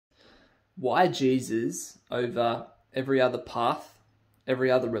why Jesus over every other path,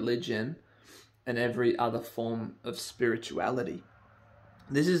 every other religion, and every other form of spirituality?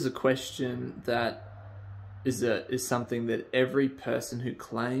 This is a question that is something that every person who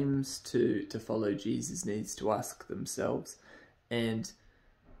claims to follow Jesus needs to ask themselves, and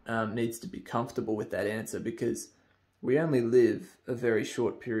needs to be comfortable with that answer, because we only live a very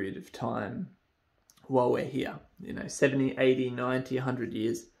short period of time while we're here. 70, 80, 90, 100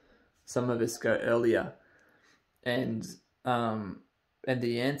 years. Some of us go earlier. And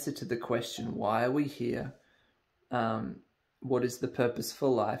the answer to the question, why are we here? What is the purpose for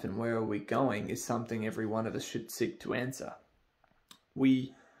life and where are we going, is something every one of us should seek to answer.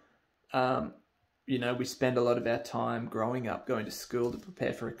 We spend a lot of our time growing up, going to school to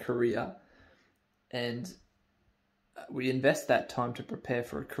prepare for a career, and we invest that time to prepare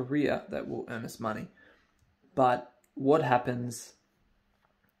for a career that will earn us money. But what happens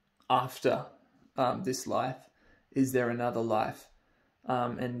after this life? Is there another life?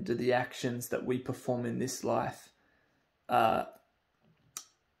 And do the actions that we perform in this life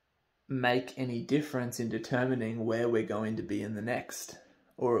make any difference in determining where we're going to be in the next,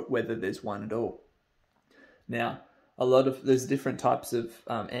 or whether there's one at all? Now, there's different types of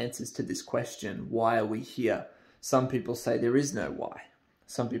answers to this question. Why are we here? Some people say there is no why.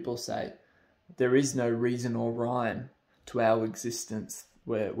 Some people say there is no reason or rhyme to our existence.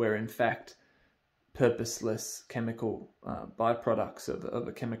 We're in fact purposeless chemical byproducts of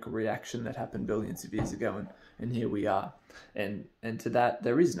a chemical reaction that happened billions of years ago, and here we are. And to that,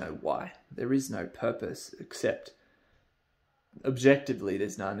 there is no why. There is no purpose, except objectively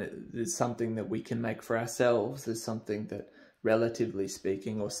there's none. There's something that we can make for ourselves. There's something that, relatively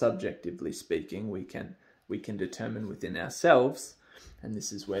speaking or subjectively speaking, we can determine within ourselves. And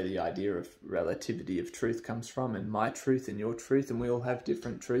this is where the idea of relativity of truth comes from, and my truth and your truth. And we all have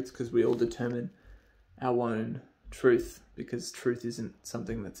different truths because we all determine our own truth, because truth isn't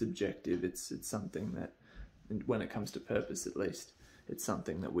something that's objective. It's something that, when it comes to purpose at least, it's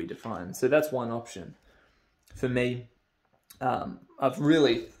something that we define. So that's one option. For me, I've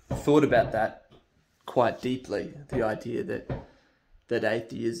really thought about that quite deeply, the idea that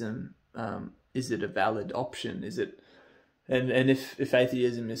atheism, is it a valid option? Is it, and if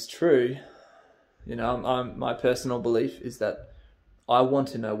atheism is true, my personal belief is that I want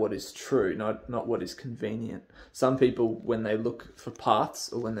to know what is true, not what is convenient. Some people, when they look for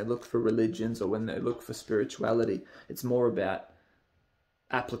paths, or when they look for religions, or when they look for spirituality, it's more about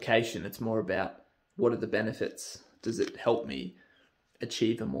application. It's more about, what are the benefits? Does it help me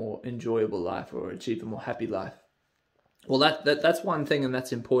achieve a more enjoyable life or achieve a more happy life? Well, that's one thing, and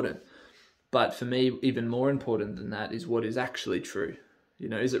that's important. But for me, even more important than that is what is actually true.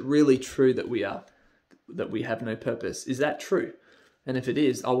 Is it really true that we have no purpose? Is that true? And if it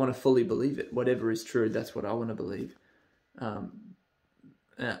is, I want to fully believe it. Whatever is true, that's what I want to believe.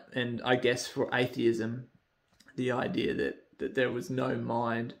 And I guess for atheism, the idea that there was no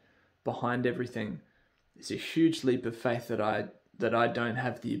mind behind everything is a huge leap of faith that I don't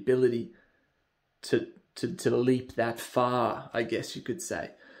have the ability to leap that far, I guess you could say,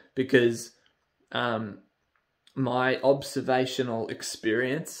 because my observational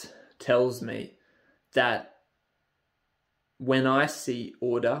experience tells me that when I see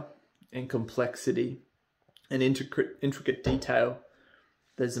order and complexity and intricate detail,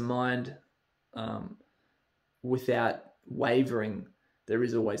 there's a mind without wavering. There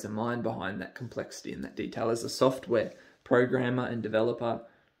is always a mind behind that complexity and that detail. As a software programmer and developer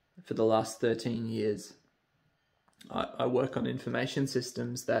for the last 13 years, I work on information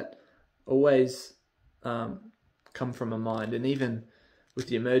systems that always come from a mind. And even with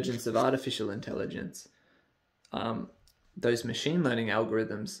the emergence of artificial intelligence, those machine learning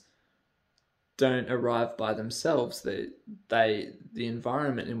algorithms don't arrive by themselves. The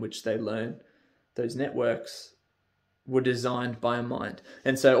environment in which they learn, those networks, were designed by a mind.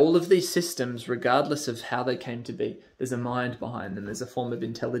 And so all of these systems, regardless of how they came to be, there's a mind behind them. There's a form of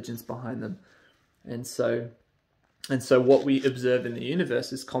intelligence behind them. And so what we observe in the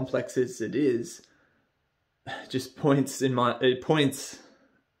universe, as complex as it is, just points in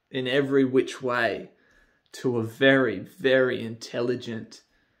every which way to a very, very intelligent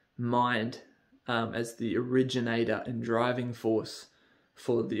mind as the originator and driving force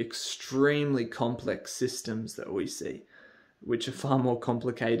for the extremely complex systems that we see, which are far more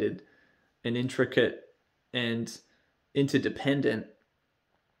complicated and intricate and interdependent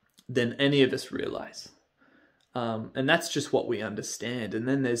than any of us realize. And that's just what we understand. And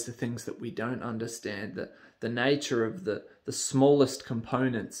then there's the things that we don't understand, the nature of the smallest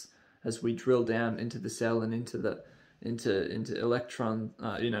components as we drill down into the cell and into into electron,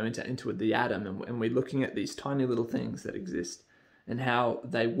 into the atom, and we're looking at these tiny little things that exist and how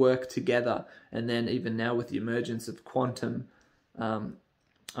they work together. And then even now with the emergence of quantum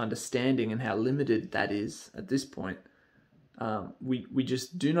understanding and how limited that is at this point, we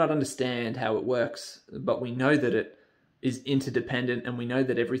just do not understand how it works, but we know that it is interdependent, and we know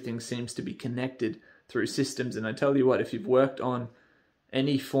that everything seems to be connected through systems. And I tell you what, if you've worked on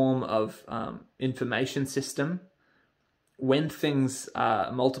any form of information system, when things,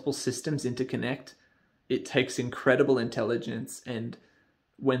 multiple systems interconnect, it takes incredible intelligence, and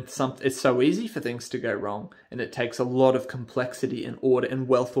it's so easy for things to go wrong, and it takes a lot of complexity and order and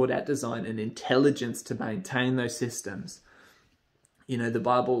well thought out design and intelligence to maintain those systems. You know, the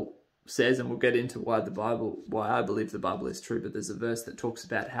Bible says, and we'll get into why I believe the Bible is true, but there's a verse that talks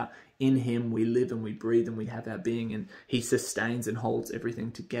about how in him we live and we breathe and we have our being, and he sustains and holds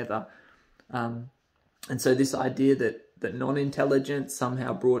everything together. And so this idea that non-intelligence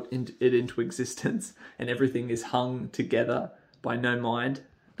somehow brought it into existence and everything is hung together by no mind,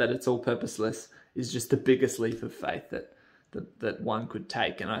 that it's all purposeless, is just the biggest leap of faith that one could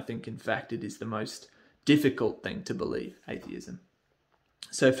take. And I think, in fact, it is the most difficult thing to believe, atheism.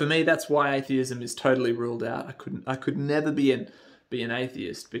 So for me, that's why atheism is totally ruled out. I could never be an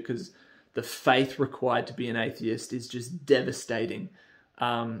atheist, because the faith required to be an atheist is just devastating.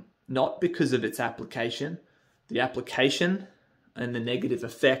 Not because of its application. The application and the negative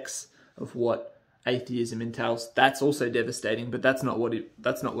effects of what atheism entails, that's also devastating, but that's not what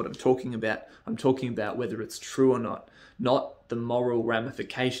I'm talking about. I'm talking about whether it's true or not the moral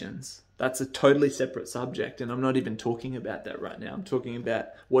ramifications. That's a totally separate subject, and I'm not even talking about that right now. I'm talking about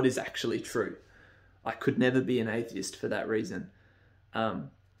what is actually true. I could never be an atheist for that reason. The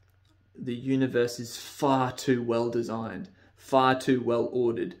universe is far too well designed, far too well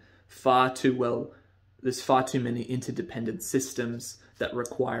ordered, there's far too many interdependent systems that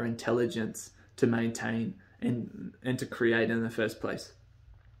require intelligence to maintain and to create in the first place.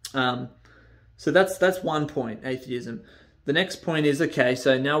 So that's one point, atheism. The next point is, okay,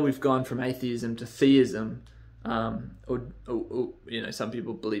 so now we've gone from atheism to theism, or some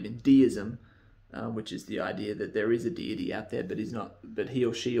people believe in deism, which is the idea that there is a deity out there, but he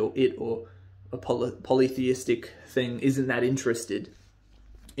or she or it or a polytheistic thing isn't that interested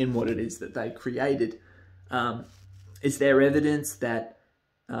in what it is that they created. Is there evidence that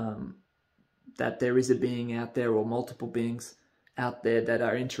there is a being out there, or multiple beings out there that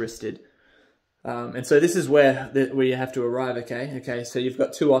are interested? And so this is where you have to arrive. Okay. So you've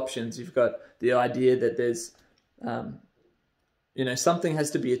got two options. You've got the idea that there's, something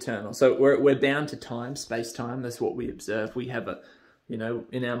has to be eternal. So we're bound to time, space-time. That's what we observe. We have in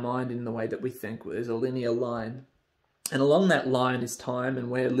our mind, in the way that we think, there's a linear line. And along that line is time, and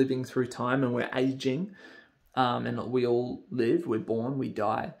we're living through time, and we're aging. And we all live, we're born, we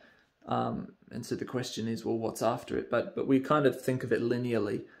die. And so the question is, well, what's after it? But we kind of think of it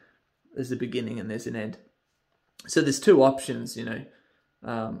linearly. There's a beginning and there's an end. So there's two options,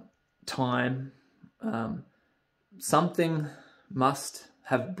 time. Something must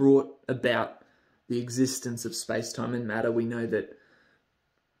have brought about the existence of space-time and matter. We know that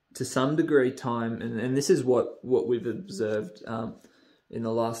to some degree time, and this is what we've observed in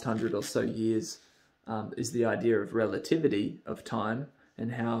the last 100 or so years, is the idea of relativity of time,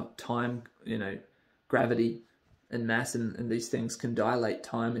 and how time, gravity and mass and these things can dilate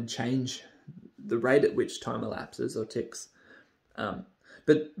time and change the rate at which time elapses or ticks.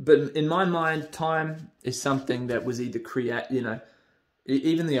 But in my mind, time is something that was either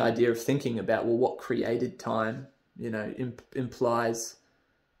even the idea of thinking about, well, what created time, implies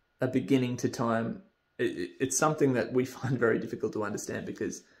a beginning to time. It's something that we find very difficult to understand,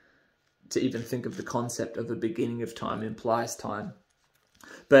 because to even think of the concept of a beginning of time implies time.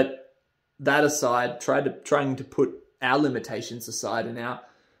 But that aside, trying to put our limitations aside and our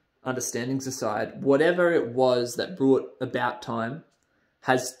understandings aside, whatever it was that brought about time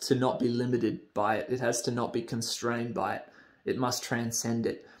has to not be limited by it. It has to not be constrained by it. It must transcend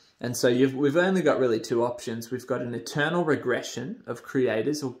it. And so we've only got really two options. We've got an eternal regression of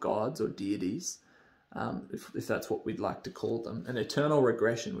creators or gods or deities, if that's what we'd like to call them. An eternal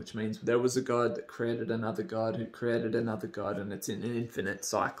regression, which means there was a God that created another God who created another God, and it's in an infinite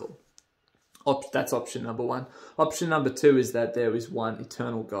cycle. That's option number one. Option number two is that there is one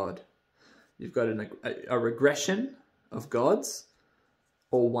eternal God. You've got a regression of gods,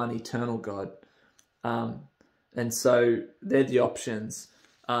 or one eternal God. And so they're the options.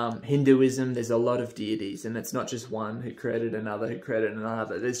 Hinduism, there's a lot of deities, and it's not just one who created another, who created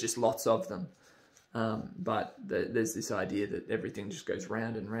another. There's just lots of them. But there's this idea that everything just goes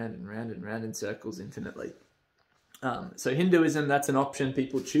round and round and round and round in circles infinitely. So Hinduism, that's an option.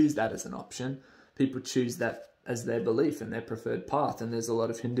 People choose that as an option. People choose that as their belief and their preferred path. And there's a lot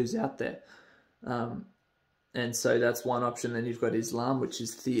of Hindus out there. And so that's one option. Then you've got Islam, which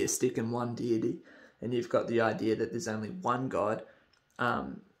is theistic and one deity. And you've got the idea that there's only one God.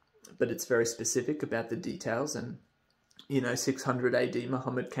 But it's very specific about the details. And, 600 AD,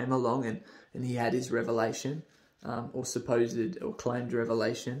 Muhammad came along and he had his revelation, or supposed or claimed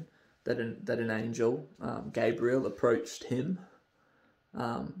revelation, that an angel, Gabriel, approached him.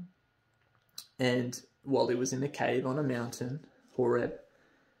 And while he was in a cave on a mountain, Horeb,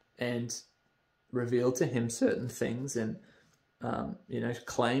 and revealed to him certain things and,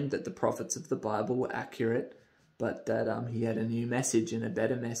 claimed that the prophets of the Bible were accurate, but that he had a new message and a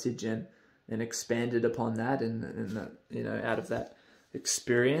better message, and expanded upon that, and out of that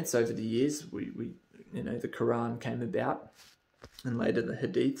experience over the years, we the Quran came about, and later the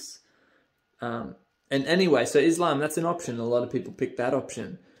Hadiths. And anyway, so Islam, that's an option. A lot of people pick that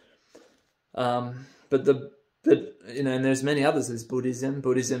option. But and there's many others. There's Buddhism.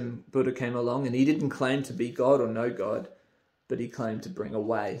 Buddha came along and he didn't claim to be God or no God, but he claimed to bring a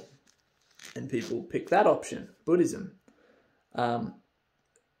way. And people pick that option, Buddhism.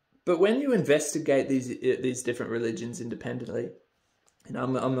 But when you investigate these different religions independently,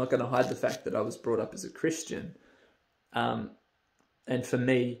 I'm not going to hide the fact that I was brought up as a Christian. And for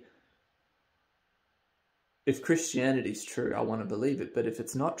me, if Christianity's true, I want to believe it. But if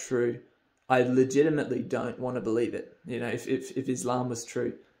it's not true, I legitimately don't want to believe it. If Islam was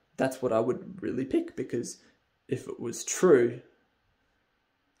true, that's what I would really pick, because if it was true,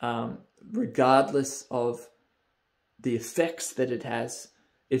 regardless of the effects that it has,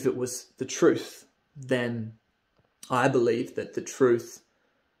 if it was the truth, then I believe that the truth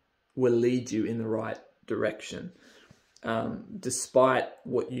will lead you in the right direction, despite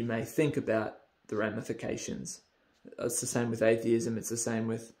what you may think about the ramifications. It's the same with atheism. It's the same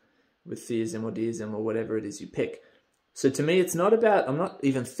with theism or deism or whatever it is you pick. So to me, it's not about, I'm not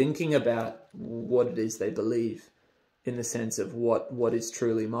even thinking about what it is they believe in the sense of what is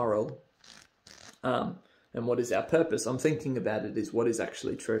truly moral, and what is our purpose. I'm thinking about it is what is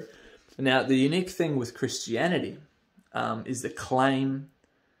actually true. Now, the unique thing with Christianity is the claim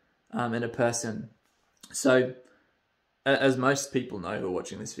in a person. So, as most people know who are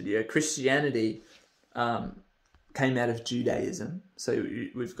watching this video, Christianity came out of Judaism. So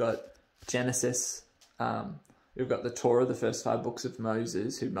we've got Genesis, we've got the Torah, the first 5 books of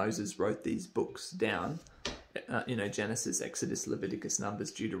Moses, who Moses wrote these books down. Genesis, Exodus, Leviticus,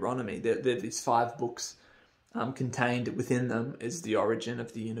 Numbers, Deuteronomy. They're these 5 books. Contained within them is the origin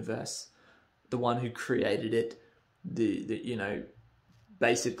of the universe, the one who created it,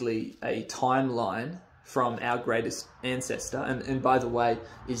 basically a timeline from our greatest ancestor. And by the way,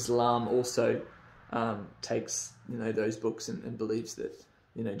 Islam also takes those books and believes that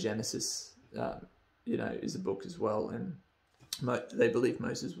Genesis is a book as well, and they believe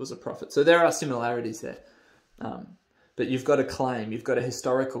Moses was a prophet. So there are similarities there. But you've got a claim, you've got a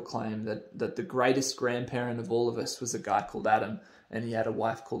historical claim that the greatest grandparent of all of us was a guy called Adam, and he had a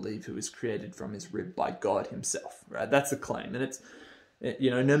wife called Eve who was created from his rib by God himself, right? That's a claim. And it's,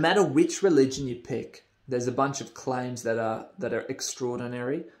 no matter which religion you pick, there's a bunch of claims that are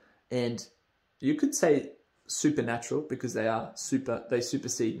extraordinary, and you could say supernatural, because they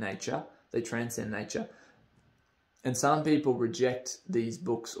supersede nature, they transcend nature. And some people reject these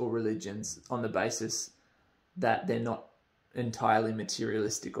books or religions on the basis that they're not entirely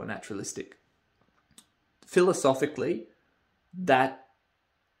materialistic or naturalistic. Philosophically, that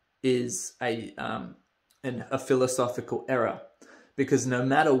is a philosophical error, because no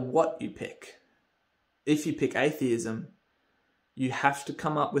matter what you pick, if you pick atheism, you have to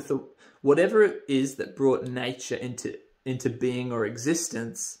come up with whatever it is that brought nature into being or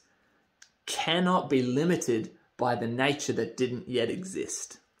existence cannot be limited by the nature that didn't yet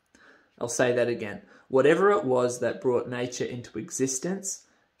exist. I'll say that again. Whatever it was that brought nature into existence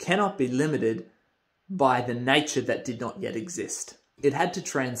cannot be limited by the nature that did not yet exist. It had to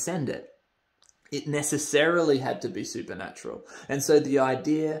transcend it. It necessarily had to be supernatural. And so the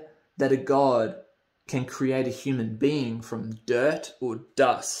idea that a God can create a human being from dirt or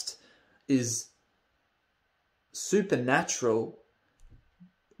dust is supernatural,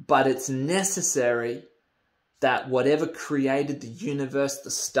 but it's necessary that whatever created the universe,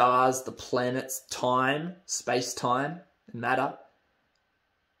 the stars, the planets, time, space-time, and matter,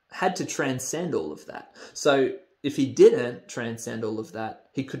 had to transcend all of that. So if he didn't transcend all of that,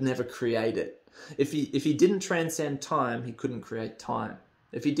 he could never create it. If he didn't transcend time, he couldn't create time.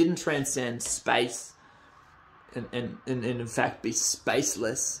 If he didn't transcend space and in fact be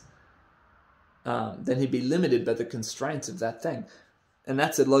spaceless, then he'd be limited by the constraints of that thing. And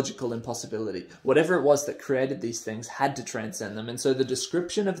that's a logical impossibility. Whatever it was that created these things had to transcend them. And so the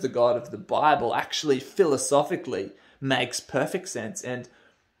description of the God of the Bible actually philosophically makes perfect sense. And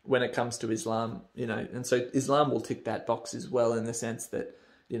when it comes to Islam, and so Islam will tick that box as well, in the sense that,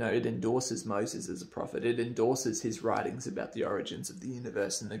 it endorses Moses as a prophet. It endorses his writings about the origins of the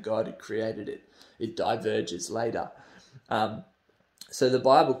universe and the God who created it. It diverges later. So the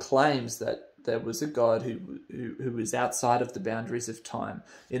Bible claims that there was a God who was outside of the boundaries of time.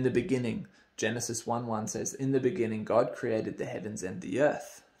 In the beginning, Genesis 1:1 says, in the beginning, God created the heavens and the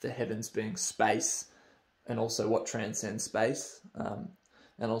earth. The heavens being space, and also what transcends space,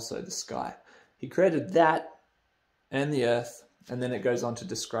 and also the sky. He created that and the earth, and then it goes on to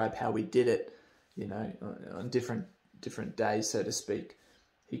describe how he did it, on different days, so to speak.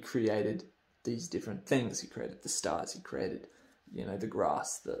 He created these different things. He created the stars. He created the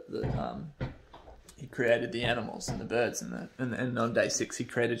grass, he created the animals and the birds, and on day 6 he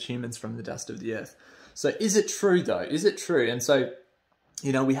created humans from the dust of the earth. So is it true though? Is it true? And so,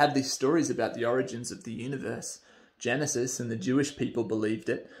 we have these stories about the origins of the universe. Genesis, and the Jewish people believed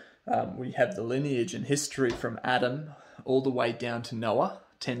it. We have the lineage and history from Adam all the way down to Noah,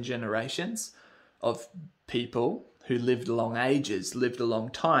 10 generations of people who lived long ages, lived a long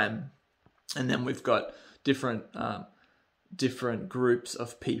time. And then we've got different groups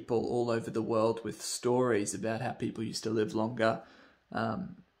of people all over the world with stories about how people used to live longer.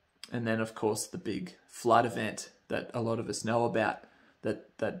 And then, of course, the big flood event that a lot of us know about,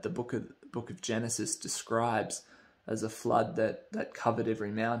 that the book of Genesis describes as a flood that covered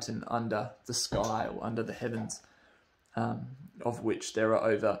every mountain under the sky, or under the heavens, of which there are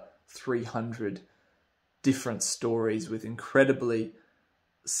over 300 different stories with incredibly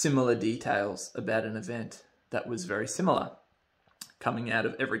similar details about an event that was very similar, coming out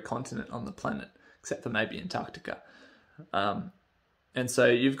of every continent on the planet, except for maybe Antarctica. And so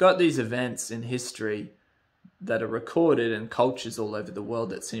you've got these events in history that are recorded, and cultures all over the world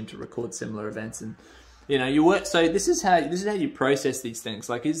that seem to record similar events. And so this is how you process these things.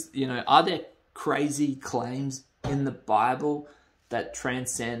 Like, are there crazy claims in the Bible that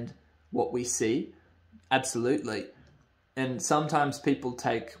transcend what we see? Absolutely. And sometimes people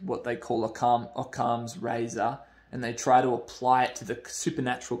take what they call Occam's razor, and they try to apply it to the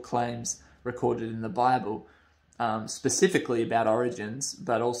supernatural claims recorded in the Bible, specifically about origins,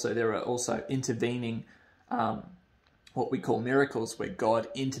 but also there are also intervening, what we call miracles, where God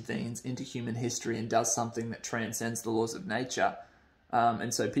intervenes into human history and does something that transcends the laws of nature.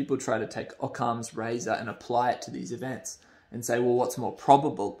 And so people try to take Occam's razor and apply it to these events and say, well, what's more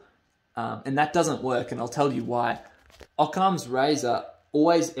probable? And that doesn't work, and I'll tell you why. Occam's razor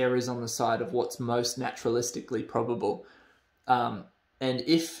always errs on the side of what's most naturalistically probable. And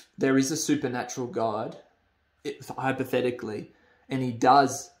if there is a supernatural God, hypothetically, and he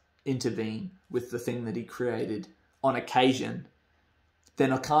does intervene with the thing that he created on occasion,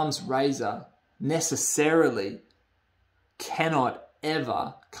 then Occam's razor necessarily cannot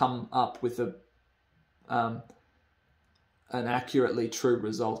ever come up with an accurately true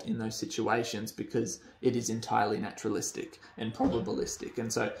result in those situations, because it is entirely naturalistic and probabilistic.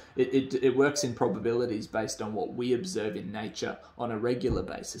 And so it works in probabilities based on what we observe in nature on a regular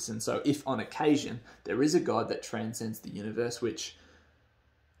basis. And so if on occasion there is a God that transcends the universe, which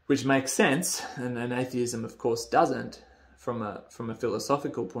makes sense, and atheism of course doesn't from a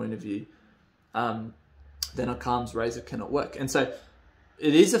philosophical point of view, then Occam's razor cannot work. And so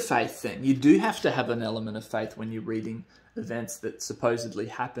it is a faith thing. You do have to have an element of faith when you're reading events that supposedly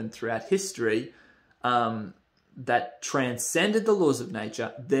happened throughout history that transcended the laws of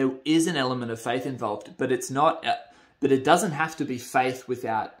nature. There is an element of faith involved, but it's not. But it doesn't have to be faith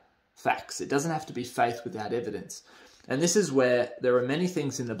without facts. It doesn't have to be faith without evidence. And this is where there are many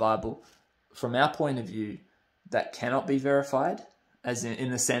things in the Bible, from our point of view, that cannot be verified, as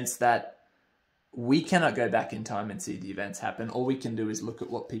in the sense that we cannot go back in time and see the events happen. All we can do is look at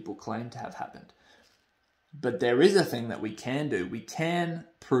what people claim to have happened. But there is a thing that we can do. We can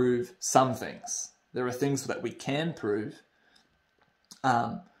prove some things. There are things that we can prove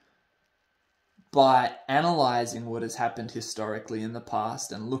by analyzing what has happened historically in the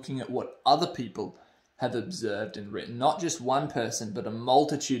past and looking at what other people have observed and written. Not just one person, but a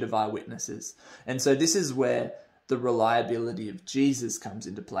multitude of eyewitnesses. And so this is where the reliability of Jesus comes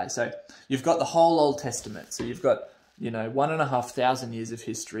into play. So you've got the whole Old Testament. So you've got 1,500 years of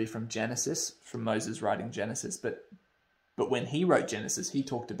history from Genesis, from Moses writing Genesis. But when he wrote Genesis, he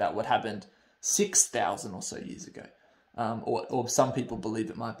talked about what happened 6,000 or so years ago. Or some people believe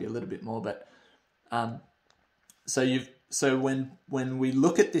it might be a little bit more. But so when we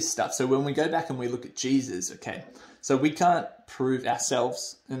look at this stuff, so when we go back and we look at Jesus, okay, so we can't prove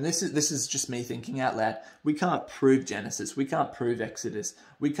ourselves, and this is just me thinking out loud, we can't prove Genesis, we can't prove Exodus,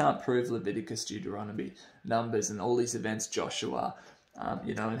 we can't prove Leviticus, Deuteronomy, Numbers, and all these events, Joshua,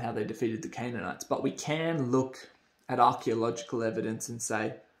 you know, and how they defeated the Canaanites. But we can look at archaeological evidence and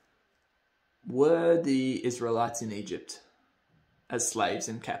say, were the Israelites in Egypt as slaves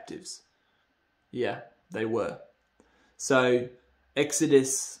and captives? Yeah, they were. So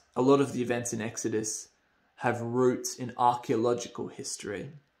Exodus, a lot of the events in Exodus have roots in archaeological history.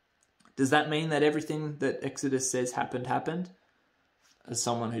 Does that mean that everything that Exodus says happened? As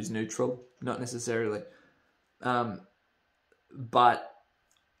someone who's neutral, not necessarily. But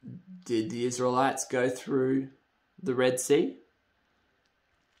did the Israelites go through the Red Sea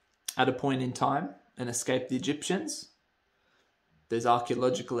at a point in time and escape the Egyptians? There's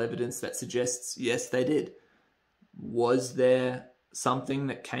archaeological evidence that suggests, yes, they did. Was there something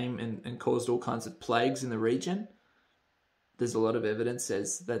that came and caused all kinds of plagues in the region? There's a lot of evidence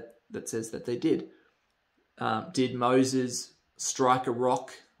says that they did. Did Moses strike a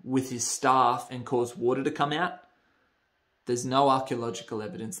rock with his staff and cause water to come out? There's no archaeological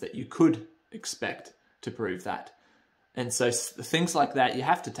evidence that you could expect to prove that. And so things like that you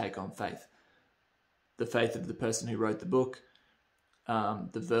have to take on faith. The faith of the person who wrote the book,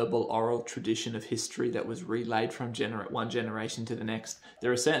 the verbal oral tradition of history that was relayed from one generation to the next.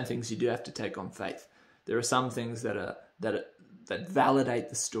 There are certain things you do have to take on faith. There are some things that validate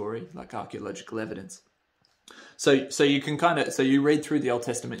the story, like archaeological evidence. So you can so you read through the Old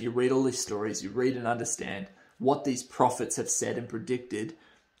Testament, you read all these stories, you read and understand what these prophets have said and predicted,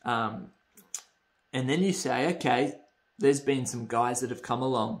 and then you say, okay, there's been some guys that have come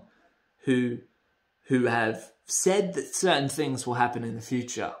along who have said that certain things will happen in the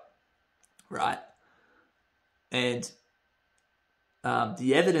future, right? And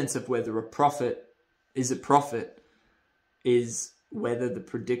the evidence of whether a prophet is a prophet is whether the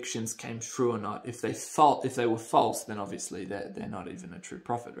predictions came true or not. If they were false, then obviously they're not even a true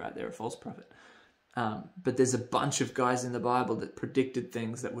prophet, right? They're a false prophet. But there's a bunch of guys in the Bible that predicted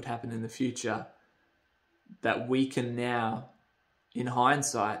things that would happen in the future that we can now, in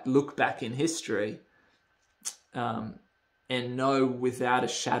hindsight, look back in history and know without a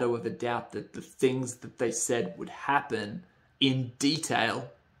shadow of a doubt that the things that they said would happen in detail,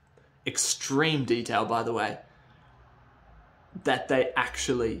 extreme detail, by the way, that they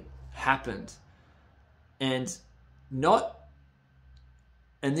actually happened. And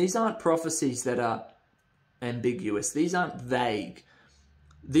these aren't prophecies that are ambiguous. These aren't vague.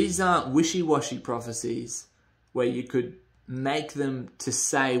 These aren't wishy-washy prophecies where you could make them to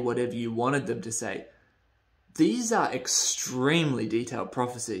say whatever you wanted them to say. These are extremely detailed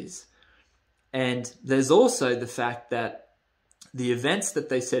prophecies. And there's also the fact that the events that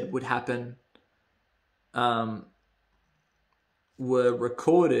they said would happen were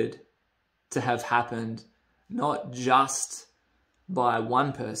recorded to have happened not just by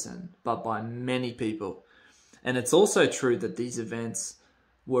one person, but by many people. And it's also true that these events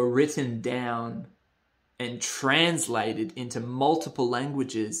were written down and translated into multiple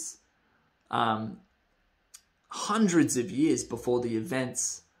languages hundreds of years before the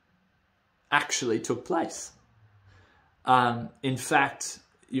events actually took place. In fact,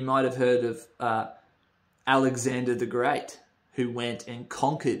 you might have heard of Alexander the Great, who went and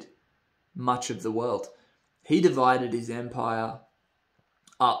conquered much of the world. He divided his empire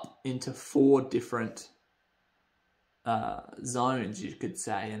up into 4 different zones, you could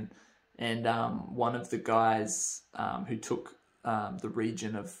say, and one of the guys who took the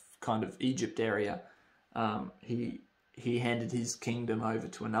region of kind of Egypt area, he handed his kingdom over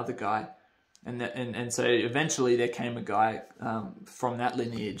to another guy, and so eventually there came a guy from that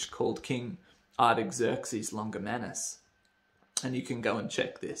lineage called King Artaxerxes Longomanus, and you can go and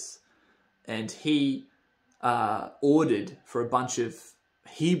check this. And he ordered for a bunch of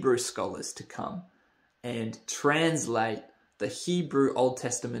Hebrew scholars to come and translate the Hebrew Old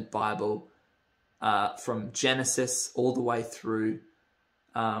Testament Bible from Genesis all the way through.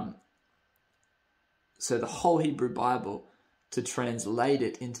 So the whole Hebrew Bible, to translate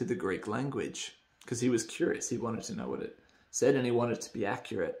it into the Greek language, because he was curious. He wanted to know what it said and he wanted it to be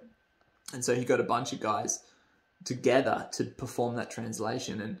accurate. And so he got a bunch of guys together to perform that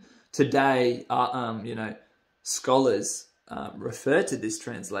translation. And today, scholars refer to this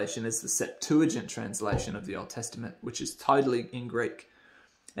translation as the Septuagint translation of the Old Testament, which is totally in Greek.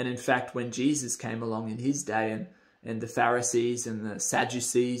 And in fact, when Jesus came along in his day, and the Pharisees and the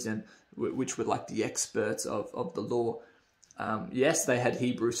Sadducees, and which were like the experts of the law, yes, they had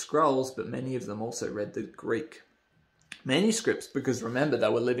Hebrew scrolls, but many of them also read the Greek. manuscripts, because remember, they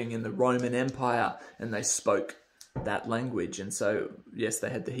were living in the Roman Empire and they spoke that language. And so, yes, they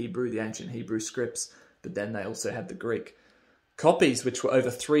had the Hebrew, the ancient Hebrew scripts, but then they also had the Greek copies, which were over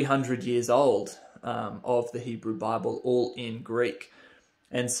 300 years old, of the Hebrew Bible, all in Greek.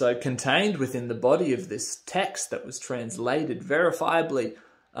 And so contained within the body of this text that was translated verifiably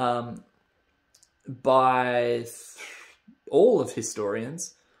by all of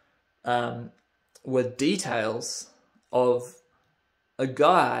historians were details of a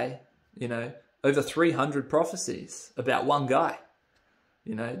guy, over 300 prophecies about one guy,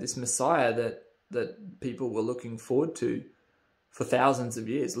 this Messiah that people were looking forward to for thousands of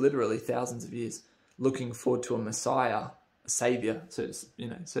years, literally thousands of years, looking forward to a Messiah, a savior, so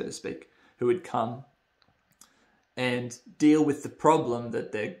to speak, who would come and deal with the problem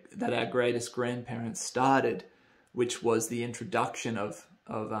that our greatest grandparents started, which was the introduction of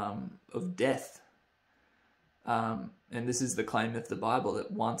death. And this is the claim of the Bible,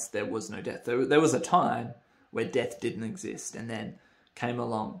 that once there was no death. There was a time where death didn't exist, and then came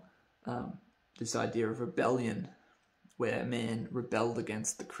along this idea of rebellion, where man rebelled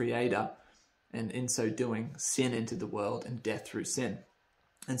against the Creator, and in so doing, sin entered the world and death through sin.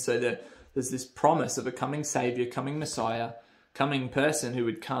 And so there's this promise of a coming Savior, coming Messiah, coming person who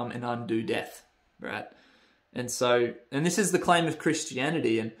would come and undo death, right? And this is the claim of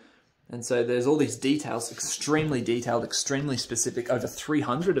Christianity, and so there's all these details, extremely detailed, extremely specific, over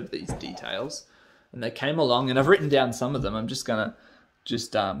 300 of these details, and they came along, and I've written down some of them. I'm just gonna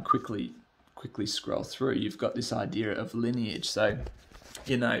quickly scroll through. You've got this idea of lineage. So,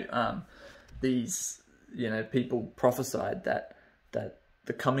 these people prophesied that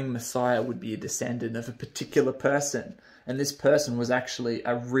the coming Messiah would be a descendant of a particular person, and this person was actually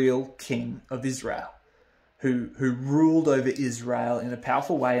a real king of Israel, who ruled over Israel in a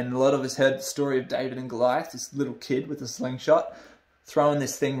powerful way. And a lot of us heard the story of David and Goliath, this little kid with a slingshot, throwing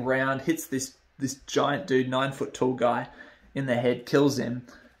this thing round, hits this giant dude, 9 foot tall guy, in the head, kills him,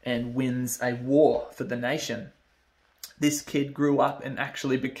 and wins a war for the nation. This kid grew up and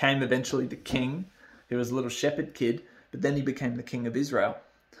actually became eventually the king. He was a little shepherd kid, but then he became the king of Israel.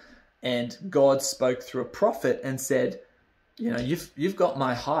 And God spoke through a prophet and said, you've got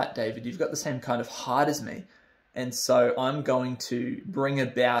my heart, David. You've got the same kind of heart as me. And so I'm going to bring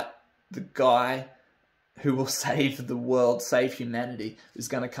about the guy who will save the world, save humanity, is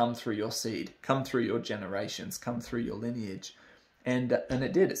going to come through your seed, come through your generations, come through your lineage. And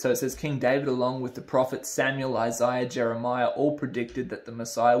it did. So it says, King David, along with the prophets Samuel, Isaiah, Jeremiah, all predicted that the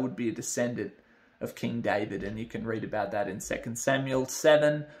Messiah would be a descendant of King David. And you can read about that in 2 Samuel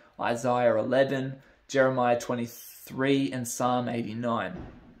 7, Isaiah 11, Jeremiah 23, and Psalm 89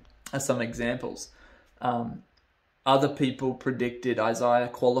 are some examples. Other people predicted, Isaiah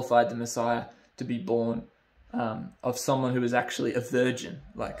qualified the Messiah to be born of someone who was actually a virgin,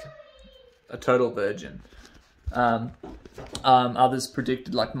 like a total virgin. Others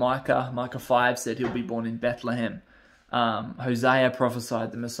predicted, like Micah 5 said he'll be born in Bethlehem. Hosea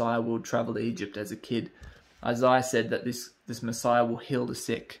prophesied the Messiah will travel to Egypt as a kid. Isaiah said that this Messiah will heal the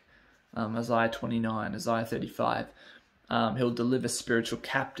sick. Isaiah 29, Isaiah 35. He'll deliver spiritual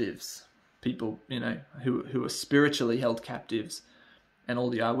captives, people, who are spiritually held captives. And all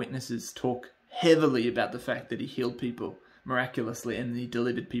the eyewitnesses talk heavily about the fact that he healed people miraculously and he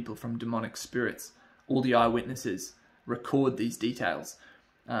delivered people from demonic spirits. All the eyewitnesses record these details.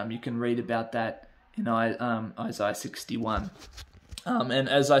 You can read about that in Isaiah 61. And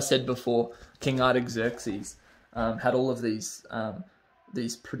as I said before, King Artaxerxes had all of these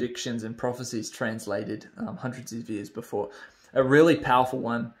predictions and prophecies translated hundreds of years before. A really powerful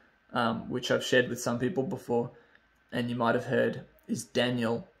one, which I've shared with some people before, and you might have heard, is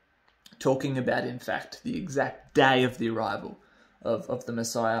Daniel talking about, in fact, the exact day of the arrival of the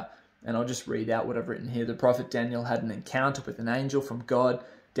Messiah. And I'll just read out what I've written here. The prophet Daniel had an encounter with an angel from God.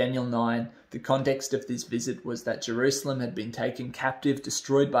 Daniel 9. The context of this visit was that Jerusalem had been taken captive,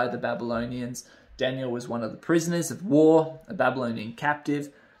 destroyed by the Babylonians. Daniel was one of the prisoners of war, a Babylonian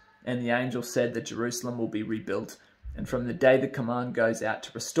captive, and the angel said that Jerusalem will be rebuilt. And from the day the command goes out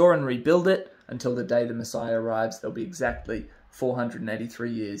to restore and rebuild it until the day the Messiah arrives, there'll be exactly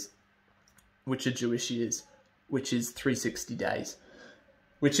 483 years, which are Jewish years, which is 360 days.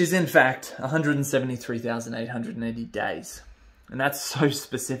 Which is, in fact, 173,880 days. And that's so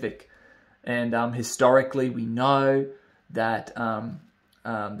specific. And historically, we know that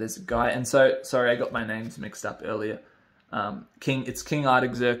there's a guy... And so, sorry, I got my names mixed up earlier. It's King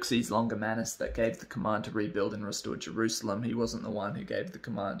Artaxerxes Longomanus that gave the command to rebuild and restore Jerusalem. He wasn't the one who gave the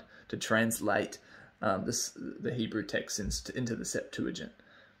command to translate the Hebrew text into the Septuagint.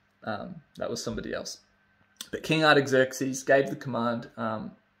 That was somebody else. But King Artaxerxes gave the command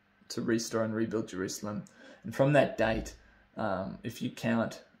to restore and rebuild Jerusalem. And from that date, if you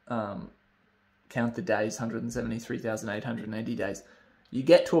count the days, 173,880 days, you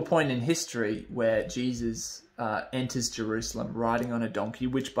get to a point in history where Jesus enters Jerusalem riding on a donkey,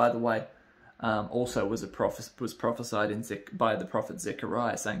 which, by the way, also was prophesied by the prophet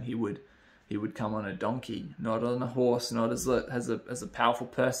Zechariah, saying he would come on a donkey, not on a horse, not as a powerful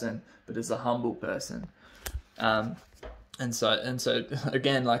person, but as a humble person. And so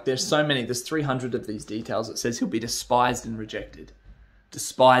again, like there's 300 of these details. It says he'll be despised and rejected.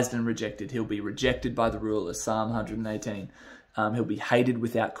 Despised and rejected. He'll be rejected by the rulers, Psalm 118. He'll be hated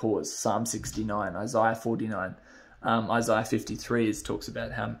without cause, Psalm 69, Isaiah 49. Isaiah 53 talks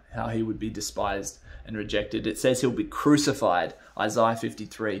about how he would be despised and rejected. It says he'll be crucified, Isaiah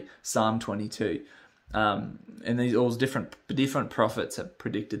 53, Psalm 22. And these all different prophets have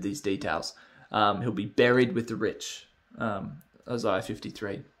predicted these details. He'll be buried with the rich, Isaiah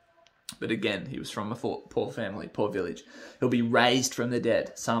 53. But again, he was from a poor family, poor village. He'll be raised from the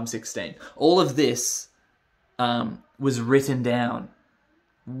dead, Psalm 16. All of this was written down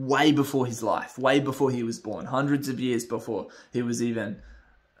way before his life, way before he was born, hundreds of years before he was even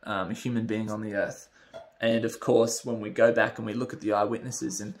a human being on the earth. And of course, when we go back and we look at the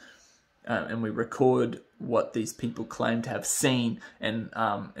eyewitnesses and we record what these people claim to have seen,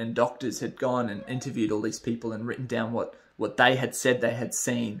 and doctors had gone and interviewed all these people and written down what they had said they had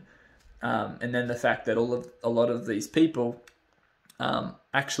seen, and then the fact that a lot of these people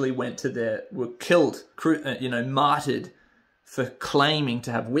actually were killed, martyred for claiming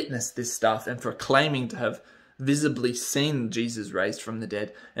to have witnessed this stuff, and for claiming to have visibly seen Jesus raised from the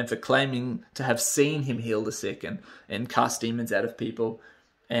dead, and for claiming to have seen him heal the sick and cast demons out of people,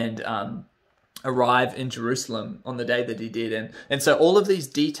 and arrive in Jerusalem on the day that he did. And so all of these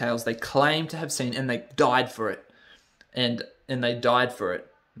details they claim to have seen, and they died for it. And they died for it.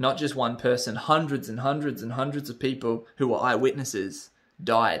 Not just one person, hundreds and hundreds and hundreds of people who were eyewitnesses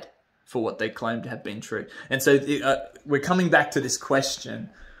died for what they claimed to have been true. And so we're coming back to this question.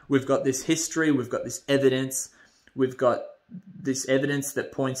 We've got this history, we've got this evidence, we've got this evidence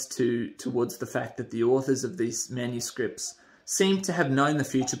that points towards the fact that the authors of these manuscripts seem to have known the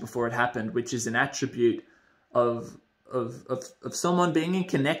future before it happened, which is an attribute of someone being in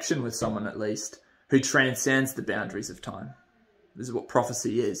connection with someone, at least, who transcends the boundaries of time. This is what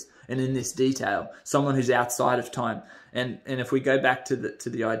prophecy is. And in this detail, someone who's outside of time. And if we go back to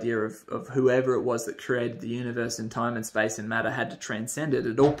the idea of whoever it was that created the universe in time and space and matter had to transcend it,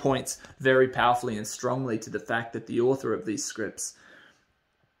 it all points very powerfully and strongly to the fact that the author of these scripts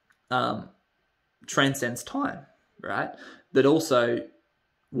transcends time, right? But also,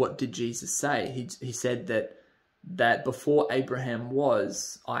 what did Jesus say? He said that before Abraham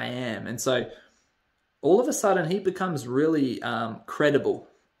was, I am. And so all of a sudden he becomes really credible.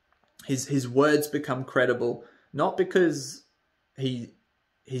 His words become credible, not because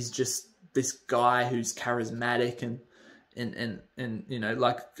he's just this guy who's charismatic and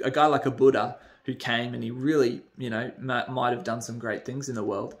like a guy like a Buddha who came and he really might have done some great things in the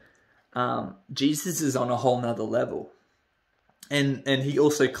world. Jesus is on a whole nother level. And he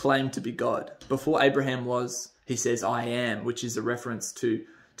also claimed to be God. Before Abraham was, he says, I am, which is a reference to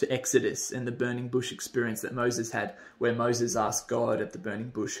Exodus and the burning bush experience that Moses had, where Moses asked God at the burning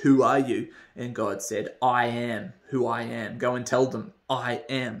bush, who are you? And God said, I am who I am. Go and tell them, I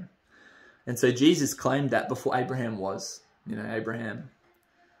am. And so Jesus claimed that before Abraham was. Abraham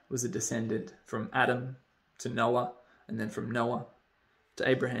was a descendant from Adam to Noah, and then from Noah to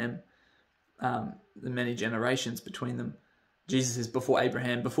Abraham, the many generations between them. Jesus is before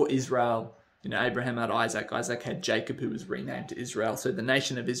Abraham, before Israel. Abraham had Isaac. Isaac had Jacob, who was renamed to Israel. So the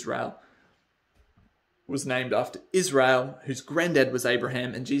nation of Israel was named after Israel, whose granddad was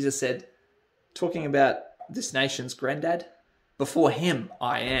Abraham. And Jesus said, talking about this nation's granddad, before him,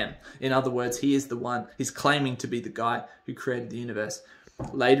 I am. In other words, he is the one. He's claiming to be the guy who created the universe.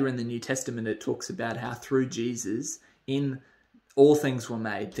 Later in the New Testament, it talks about how through Jesus, in all things were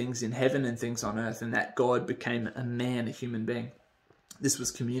made, things in heaven and things on earth, and that God became a man, a human being. This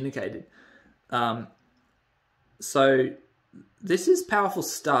was communicated. So this is powerful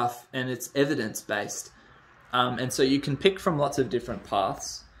stuff, and it's evidence-based. And so you can pick from lots of different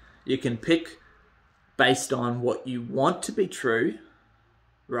paths. You can pick based on what you want to be true,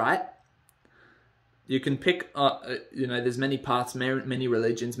 right? You can pick, there's many paths, many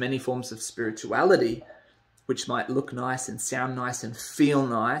religions, many forms of spirituality, which might look nice and sound nice and feel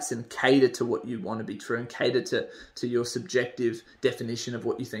nice and cater to what you want to be true and cater to your subjective definition of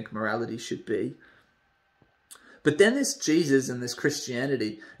what you think morality should be. But then there's Jesus and there's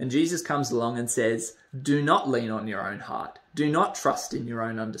Christianity, and Jesus comes along and says, do not lean on your own heart. Do not trust in your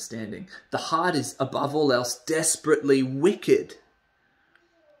own understanding. The heart is, above all else, desperately wicked.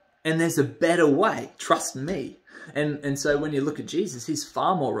 And there's a better way. Trust me. And so when you look at Jesus, he's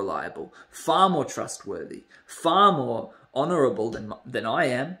far more reliable, far more trustworthy, far more honorable than I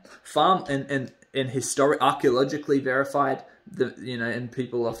am, and archaeologically verified. And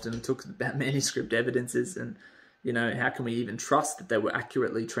people often talk about manuscript evidences and, how can we even trust that they were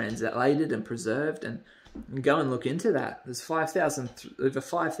accurately translated and preserved? And go and look into that. There's over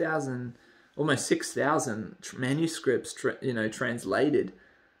 5,000, almost 6,000 manuscripts, translated,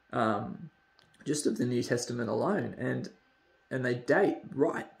 just of the New Testament alone, and they date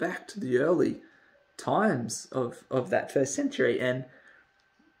right back to the early times of that first century, and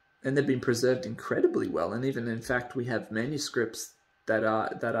they've been preserved incredibly well. And even, in fact, we have manuscripts that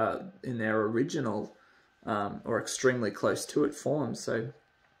are in their original or extremely close to it form. So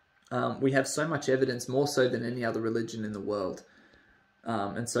we have so much evidence, more so than any other religion in the world.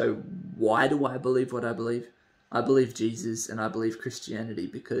 And so why do I believe what I believe? I believe Jesus and I believe Christianity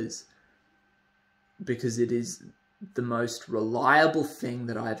because it is the most reliable thing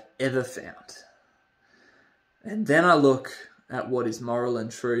that I've ever found. And then I look at what is moral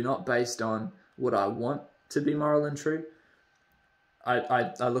and true, not based on what I want to be moral and true.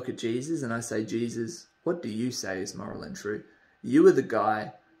 I look at Jesus and I say, Jesus, what do you say is moral and true? You are the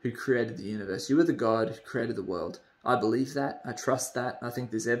guy who created the universe. You are the God who created the world. I believe that. I trust that. I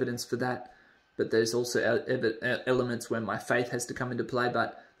think there's evidence for that. But there's also elements where my faith has to come into play.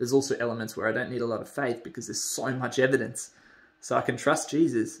 But there's also elements where I don't need a lot of faith because there's so much evidence. So I can trust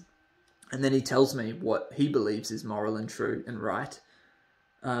Jesus. And then he tells me what he believes is moral and true and right.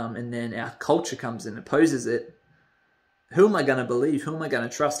 And then our culture comes and opposes it. Who am I going to believe? Who am I going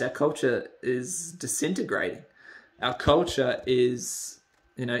to trust? Our culture is disintegrating. Our culture is,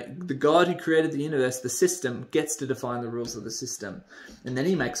 the God who created the universe, the system, gets to define the rules of the system. And then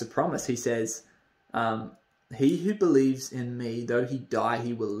he makes a promise. He says, he who believes in me, though he die,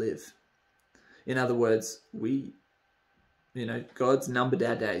 he will live. In other words, God's numbered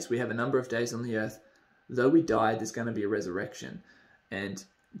our days. We have a number of days on the earth. Though we die, there's going to be a resurrection. And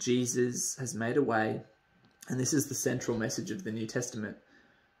Jesus has made a way. And this is the central message of the New Testament,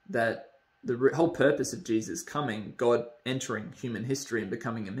 that the whole purpose of Jesus coming, God entering human history and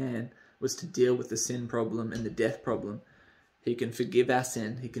becoming a man, was to deal with the sin problem and the death problem. He can forgive our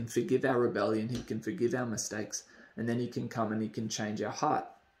sin. He can forgive our rebellion. He can forgive our mistakes. And then he can come and he can change our heart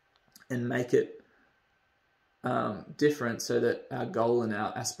and make it different, so that our goal and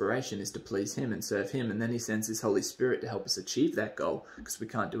our aspiration is to please him and serve him. And then he sends his Holy Spirit to help us achieve that goal, because we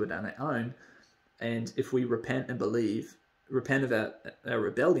can't do it on our own. And if we repent and believe, repent of our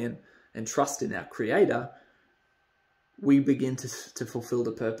rebellion and trust in our Creator, we begin to fulfill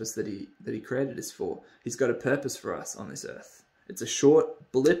the purpose that he created us for. He's got a purpose for us on this earth. It's a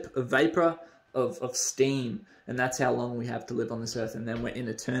short blip of vapor of steam, and that's how long we have to live on this earth, and then we're in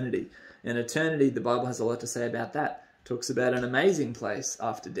eternity. In eternity, the Bible has a lot to say about that. It talks about an amazing place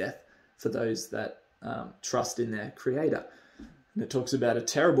after death for those that trust in their Creator. And it talks about a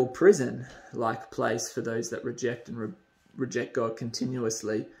terrible prison-like place for those that reject God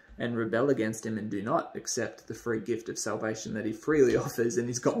continuously and rebel against him and do not accept the free gift of salvation that he freely offers. And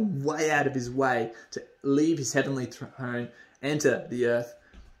he's gone way out of his way to leave his heavenly throne, enter the earth,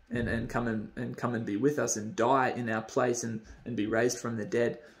 and come and be with us and die in our place and be raised from the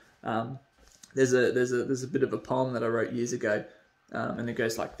dead. There's a bit of a poem that I wrote years ago. And it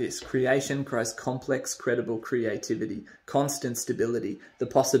goes like this: creation cries complex, credible creativity, constant stability, the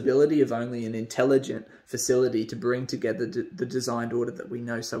possibility of only an intelligent facility to bring together the designed order that we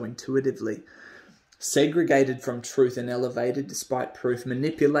know so intuitively. Segregated from truth and elevated despite proof,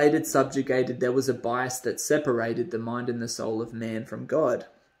 manipulated, subjugated, there was a bias that separated the mind and the soul of man from God.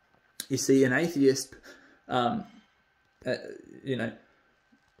 You see, an atheist, the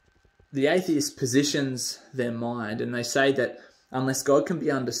atheist positions their mind, and they say that unless God can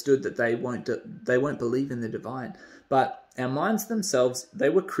be understood, that they won't believe in the divine. But our minds themselves, they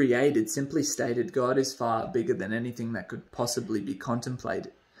were created, simply stated, God is far bigger than anything that could possibly be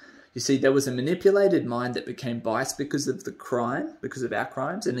contemplated. You see, there was a manipulated mind that became biased because of the crime, because of our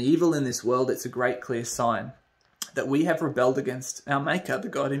crimes, and the evil in this world. It's a great clear sign that we have rebelled against our Maker, the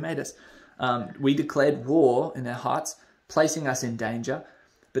God who made us. We declared war in our hearts, placing us in danger,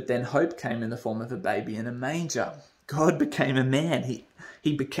 but then hope came in the form of a baby in a manger. God became a man.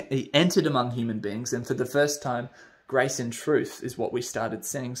 He entered among human beings, and for the first time, grace and truth is what we started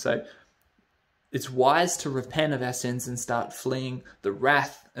seeing. So it's wise to repent of our sins and start fleeing the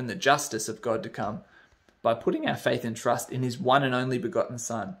wrath and the justice of God to come. by putting our faith and trust in his one and only begotten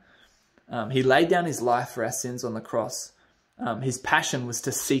Son. He laid down his life for our sins on the cross. His passion was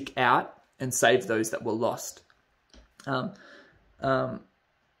to seek out and save those that were lost.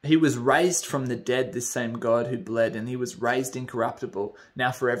 He was raised from the dead, this same God who bled, and he was raised incorruptible,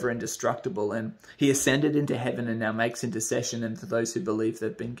 now forever indestructible. And he ascended into heaven and now makes intercession. And for those who believe,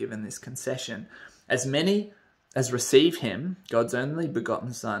 they've been given this concession. As many as receive him, God's only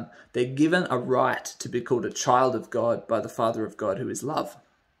begotten Son, they're given a right to be called a child of God by the Father of God, who is love.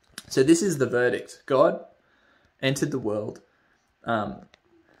 So this is the verdict. God entered the world,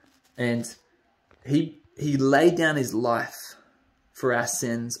 and he laid down his life for our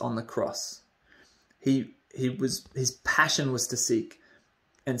sins on the cross. His passion was to seek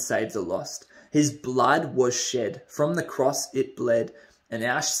and save the lost. His blood was shed. From the cross it bled, and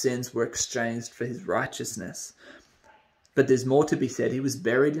our sins were exchanged for his righteousness. But there's more to be said. He was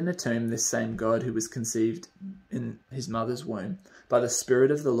buried in a tomb, this same God who was conceived in his mother's womb by the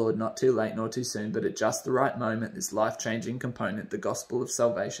Spirit of the Lord, not too late nor too soon, but at just the right moment, this life-changing component, the gospel of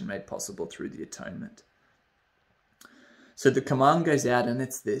salvation made possible through the atonement. So the command goes out, and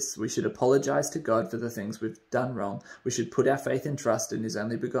it's this: we should apologize to God for the things we've done wrong. We should put our faith and trust in his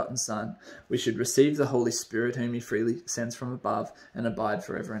only begotten Son. We should receive the Holy Spirit, whom he freely sends from above, and abide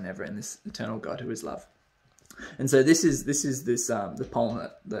forever and ever in this eternal God who is love. And so this is the poem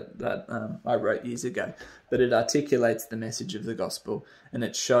that I wrote years ago, but it articulates the message of the gospel, and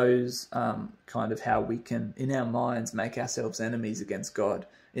it shows kind of how we can, in our minds, make ourselves enemies against God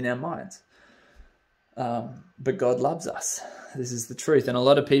in our minds. But God loves us. This is the truth. And a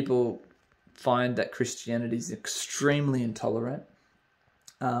lot of people find that Christianity is extremely intolerant.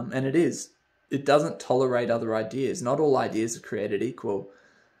 And it is. It doesn't tolerate other ideas. Not all ideas are created equal.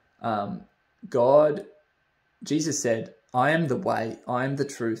 Jesus said, I am the way, I am the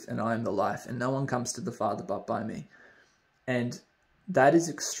truth, and I am the life, and no one comes to the Father but by me. And that is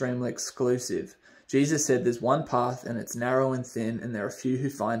extremely exclusive. Jesus said there's one path, and it's narrow and thin, and there are few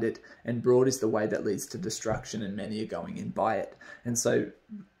who find it, and broad is the way that leads to destruction, and many are going in by it. And so,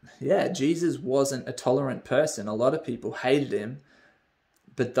 yeah, Jesus wasn't a tolerant person. A lot of people hated him,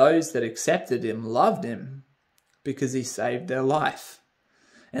 but those that accepted him loved him because he saved their life.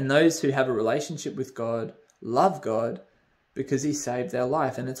 And those who have a relationship with God love God because he saved their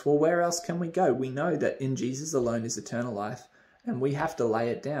life. And it's, well, where else can we go? We know that in Jesus alone is eternal life, and we have to lay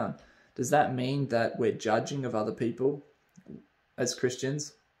it down. Does that mean that we're judging of other people as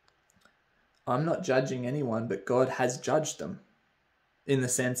Christians? I'm not judging anyone, but God has judged them in the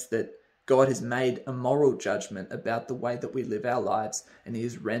sense that God has made a moral judgment about the way that we live our lives, and he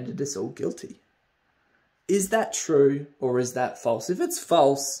has rendered us all guilty. Is that true or is that false? If it's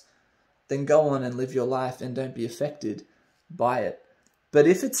false, then go on and live your life and don't be affected by it. But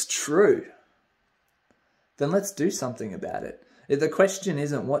if it's true, then let's do something about it. The question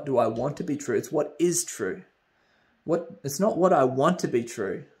isn't what do I want to be true, it's what is true. It's not what I want to be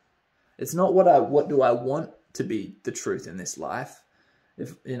true. It's not what do I want to be the truth in this life.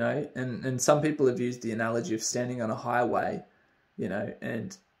 And some people have used the analogy of standing on a highway,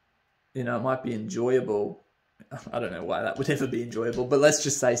 and it might be enjoyable. I don't know why that would ever be enjoyable, but let's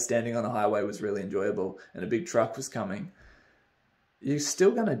just say standing on a highway was really enjoyable and a big truck was coming. You're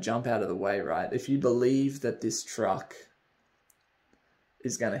still going to jump out of the way, right? If you believe that this truck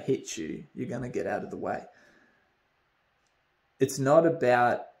is going to hit you, you're going to get out of the way. It's not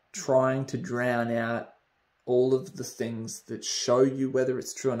about trying to drown out all of the things that show you whether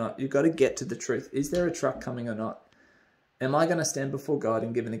it's true or not. You've got to get to the truth. Is there a truck coming or not? Am I going to stand before God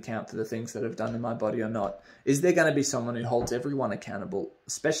and give an account for the things that I've done in my body or not? Is there going to be someone who holds everyone accountable,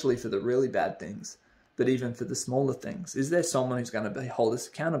 especially for the really bad things, but even for the smaller things? Is there someone who's going to hold us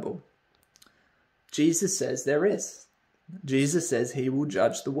accountable? Jesus says there is. Jesus says he will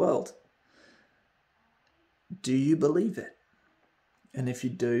judge the world. Do you believe it? And if you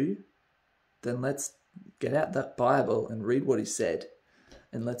do, then let's get out that Bible and read what he said,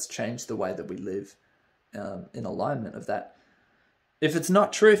 and let's change the way that we live in alignment of that. If it's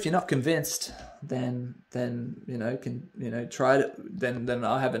not true, if you're not convinced, then try to. Then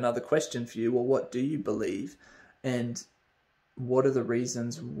I have another question for you. Well, what do you believe, and what are the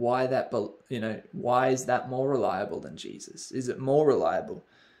reasons why that? Why is that more reliable than Jesus? Is it more reliable?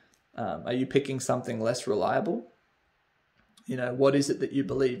 Are you picking something less reliable? What is it that you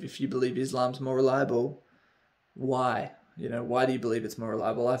believe? If you believe Islam's more reliable, why? Why do you believe it's more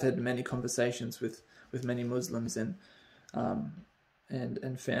reliable? I've had many conversations with many Muslims and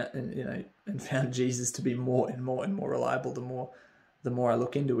found Jesus to be more and more and more reliable. The more I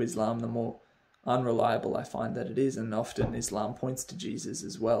look into Islam, the more unreliable I find that it is. And often Islam points to Jesus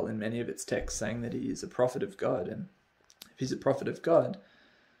as well in many of its texts, saying that he is a prophet of God. And if he's a prophet of God,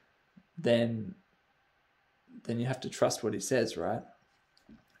 then you have to trust what he says, right?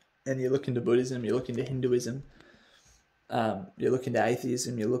 And you look into Buddhism, you look into Hinduism, you look into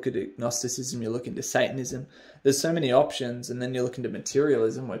atheism, you look at agnosticism, you look into Satanism. There's so many options. And then you look into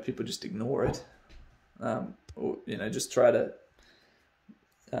materialism, where people just ignore it, or just try to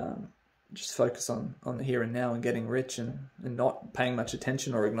just focus on the here and now and getting rich, and not paying much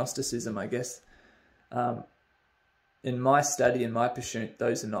attention. Or agnosticism, I guess. In my study, in my pursuit,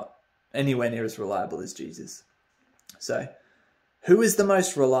 those are not anywhere near as reliable as Jesus. So who is the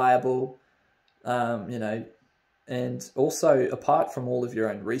most reliable? And also, apart from all of your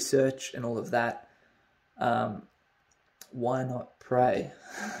own research and all of that, why not pray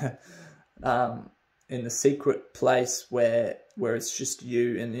in the secret place where it's just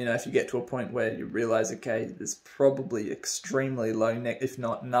you? And if you get to a point where you realize, okay, there's probably extremely low, if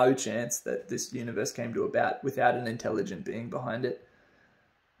not no chance that this universe came to about without an intelligent being behind it.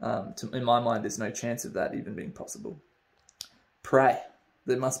 In my mind, there's no chance of that even being possible. Pray.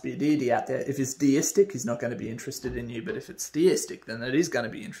 There must be a deity out there. If it's deistic, he's not going to be interested in you. But if it's theistic, then it is going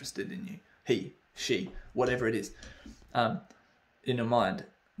to be interested in you. He, she, whatever it is, in your mind.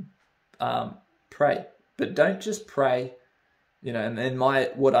 Pray. But don't just pray, and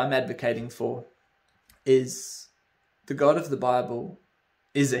what I'm advocating for is the God of the Bible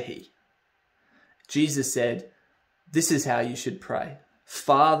is a he. Jesus said, this is how you should pray.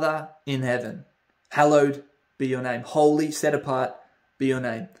 Father in heaven, hallowed be your name. Holy, set apart, be your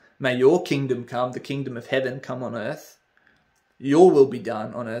name. May your kingdom come, the kingdom of heaven come on earth. Your will be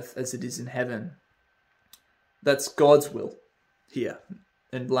done on earth as it is in heaven. That's God's will here.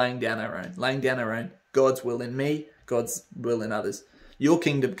 And laying down our own. God's will in me, God's will in others. Your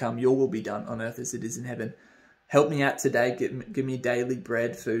kingdom come, your will be done on earth as it is in heaven. Help me out today. Give me daily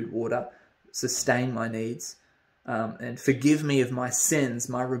bread, food, water. Sustain my needs. And forgive me of my sins,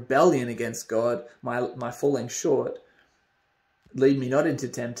 my rebellion against God, my falling short. Lead me not into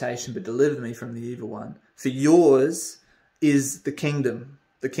temptation, but deliver me from the evil one. For yours is the kingdom,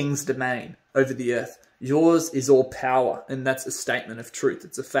 the king's domain over the earth. Yours is all power, and that's a statement of truth.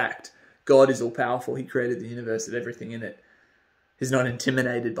 It's a fact. God is all powerful. He created the universe and everything in it. He's not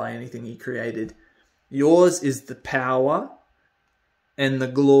intimidated by anything he created. Yours is the power and the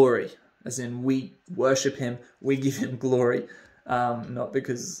glory, as in we worship him, we give him glory, not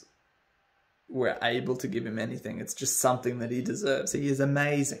because we're able to give him anything. It's just something that he deserves. He is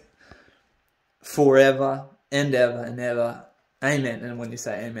amazing. Forever and ever and ever. Amen. And when you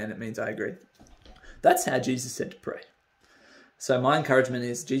say amen, it means I agree. That's how Jesus said to pray. So my encouragement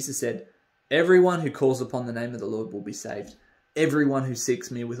is, Jesus said, everyone who calls upon the name of the Lord will be saved. Everyone who seeks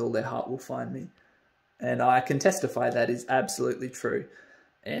me with all their heart will find me. And I can testify that is absolutely true.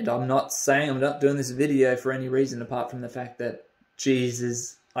 And I'm not doing this video for any reason apart from the fact that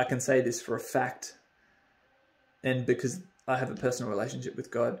Jesus, I can say this for a fact, and because I have a personal relationship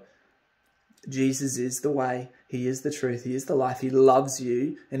with God. Jesus is the way, he is the truth, he is the life, he loves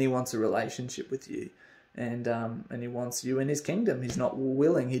you, and he wants a relationship with you. And he wants you in his kingdom. He's not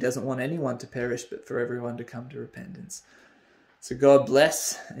willing, he doesn't want anyone to perish, but for everyone to come to repentance. So God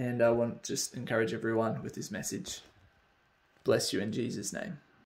bless, and I want to just encourage everyone with this message. Bless you in Jesus' name.